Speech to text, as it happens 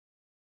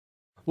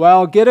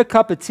Well, get a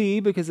cup of tea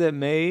because it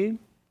may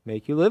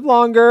make you live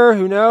longer.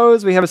 Who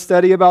knows? We have a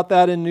study about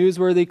that in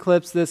Newsworthy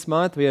Clips this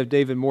month. We have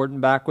David Morton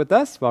back with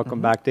us.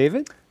 Welcome back,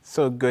 David.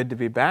 So good to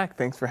be back.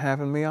 Thanks for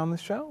having me on the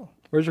show.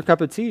 Where's your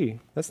cup of tea?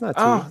 That's not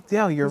tea. Oh,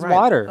 yeah, you're right.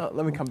 Water. Oh,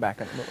 let me come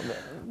back a little bit.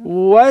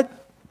 What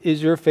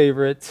is your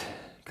favorite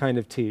kind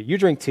of tea? You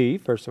drink tea,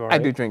 first of all, I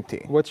right? do drink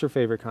tea. What's your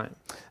favorite kind?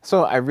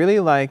 So I really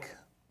like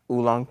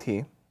oolong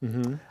tea.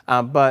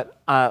 But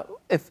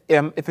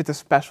if it's a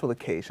special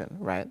occasion,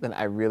 right, then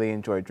I really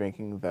enjoy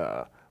drinking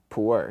the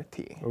pu'er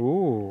tea.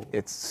 Ooh.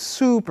 It's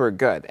super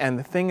good. And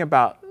the thing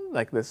about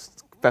like this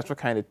special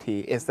kind of tea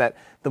is that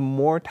the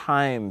more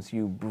times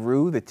you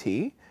brew the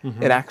tea,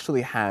 it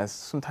actually has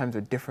sometimes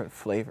a different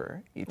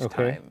flavor each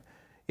time.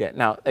 Yeah.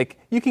 Now, like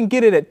you can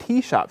get it at tea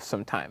shops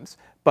sometimes,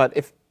 but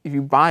if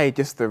you buy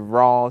just the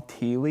raw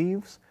tea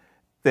leaves,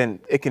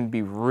 then it can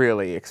be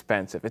really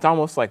expensive. It's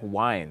almost like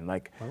wine.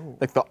 Like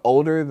the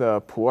older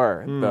the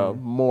pu'er, the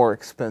more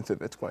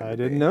expensive it's going to be. I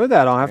didn't know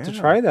that. I'll have to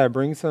try that.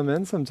 Bring some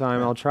in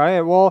sometime. I'll try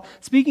it. Well,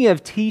 speaking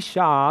of tea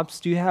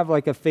shops, do you have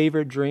like a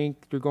favorite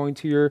drink? You're going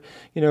to your,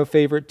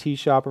 favorite tea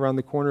shop around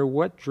the corner.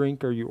 What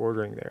drink are you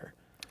ordering there?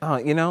 A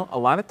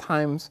lot of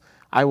times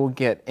I will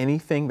get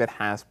anything that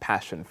has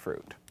passion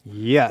fruit.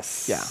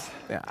 Yes.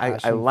 Yeah.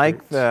 I like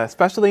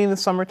especially in the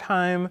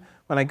summertime,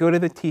 when I go to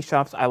the tea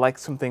shops, I like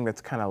something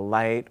that's kind of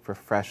light,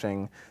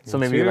 refreshing. So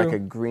maybe like a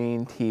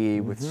green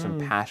tea with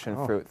some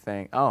passion fruit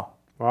thing. Oh,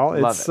 well,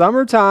 it's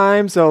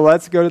summertime, so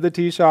let's go to the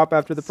tea shop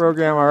after the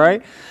program, all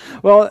right?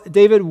 Well,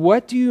 David,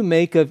 what do you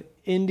make of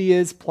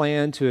India's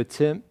plan to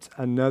attempt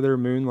another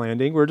moon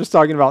landing? We're just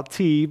talking about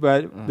tea,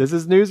 but this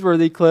is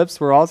Newsworthy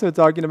Clips. We're also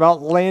talking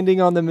about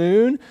landing on the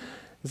moon.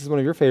 This is one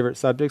of your favorite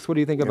subjects. What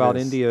do you think about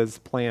India's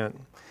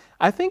plan?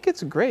 I think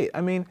it's great. I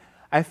mean,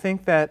 I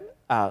think that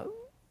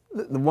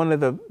one of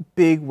the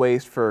big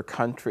ways for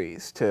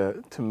countries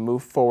to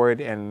move forward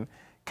in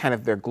kind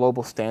of their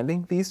global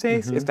standing these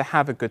days is to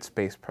have a good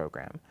space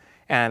program.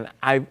 And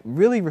I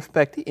really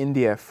respect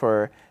India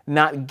for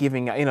not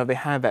giving up. They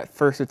had that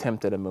first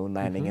attempt at a moon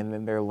landing, and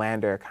then their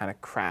lander kind of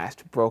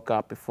crashed, broke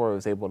up before it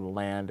was able to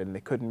land, and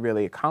they couldn't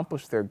really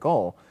accomplish their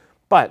goal.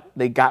 But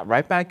they got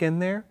right back in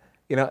there.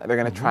 They're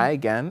going to try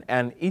again.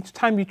 And each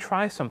time you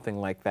try something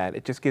like that,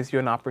 it just gives you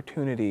an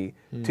opportunity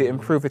to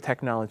improve the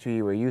technology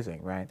you were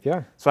using, right?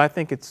 Yeah. So I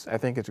think it's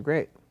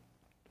great.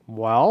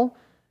 Well,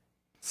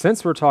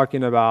 since we're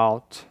talking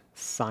about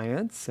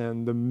science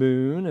and the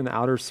moon and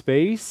outer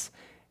space,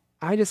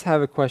 I just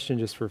have a question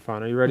just for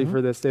fun. Are you ready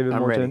for this, David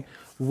Morton? Ready.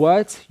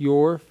 What's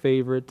your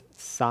favorite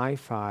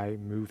sci-fi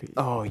movie?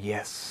 Oh,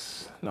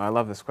 yes. No, I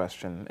love this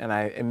question. And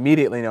I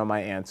immediately know my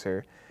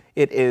answer.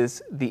 It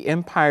is The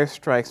Empire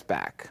Strikes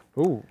Back.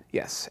 Ooh.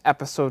 Yes,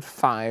 episode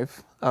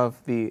 5 of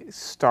the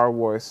Star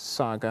Wars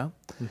saga.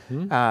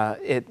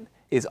 It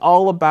is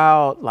all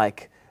about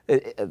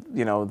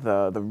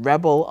the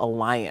Rebel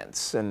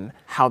Alliance and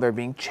how they're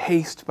being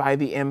chased by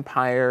the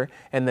Empire,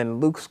 and then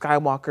Luke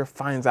Skywalker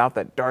finds out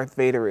that Darth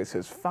Vader is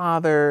his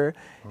father,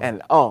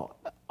 and all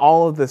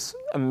of this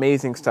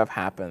amazing stuff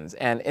happens.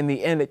 And in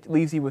the end, it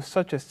leaves you with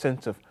such a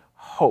sense of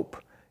hope,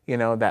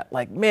 that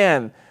like,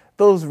 man,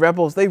 those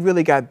rebels, they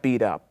really got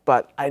beat up,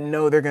 but I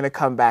know they're going to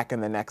come back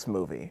in the next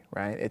movie,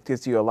 right? It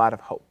gives you a lot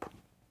of hope.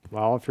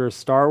 Well, if you're a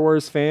Star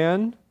Wars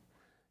fan,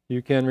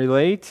 you can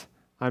relate.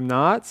 I'm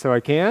not, so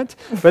I can't.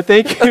 But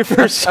thank you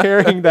for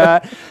sharing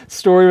that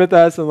story with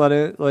us and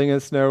letting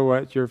us know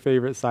what your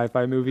favorite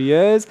sci-fi movie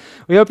is.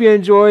 We hope you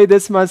enjoyed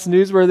this month's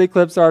Newsworthy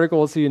Clips article.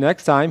 We'll see you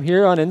next time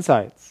here on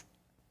Insights.